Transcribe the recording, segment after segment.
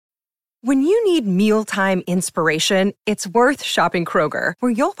When you need mealtime inspiration, it's worth shopping Kroger,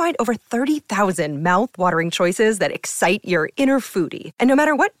 where you'll find over 30,000 mouth-watering choices that excite your inner foodie. And no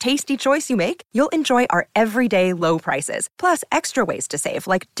matter what tasty choice you make, you'll enjoy our everyday low prices, plus extra ways to save,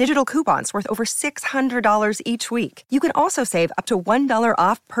 like digital coupons worth over $600 each week. You can also save up to $1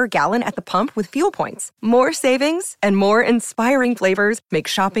 off per gallon at the pump with fuel points. More savings and more inspiring flavors make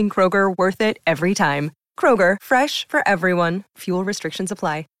shopping Kroger worth it every time. Kroger, fresh for everyone. Fuel restrictions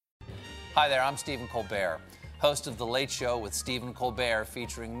apply. Hi there, I'm Stephen Colbert, host of The Late Show with Stephen Colbert,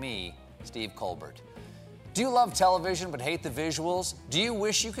 featuring me, Steve Colbert. Do you love television but hate the visuals? Do you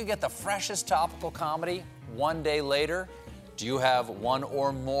wish you could get the freshest topical comedy one day later? Do you have one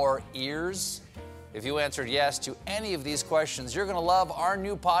or more ears? If you answered yes to any of these questions, you're going to love our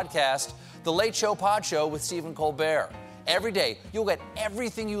new podcast, The Late Show Pod Show with Stephen Colbert. Every day, you'll get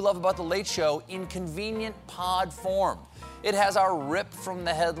everything you love about The Late Show in convenient pod form. It has our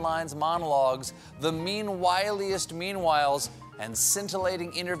rip-from-the-headlines monologues, the meanwhiliest meanwhiles, and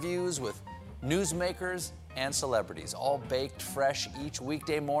scintillating interviews with newsmakers and celebrities, all baked fresh each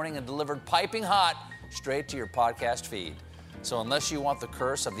weekday morning and delivered piping hot straight to your podcast feed. So unless you want the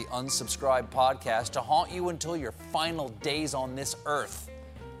curse of the unsubscribed podcast to haunt you until your final days on this earth,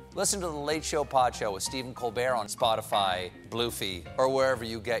 listen to The Late Show Pod Show with Stephen Colbert on Spotify, Bluefy, or wherever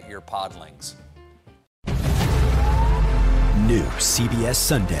you get your podlings. New CBS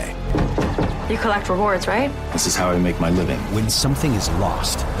Sunday. You collect rewards, right? This is how I make my living. When something is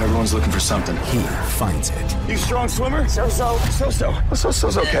lost, everyone's looking for something. He finds it. You strong swimmer? So-so.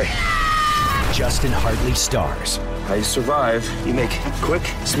 So-so's okay. Justin Hartley stars. How you survive, you make quick,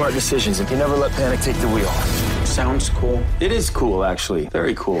 smart decisions, and you never let panic take the wheel. Sounds cool. It is cool, actually.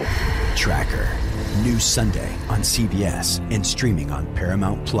 Very cool. Tracker. New Sunday on CBS and streaming on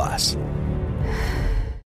Paramount Plus.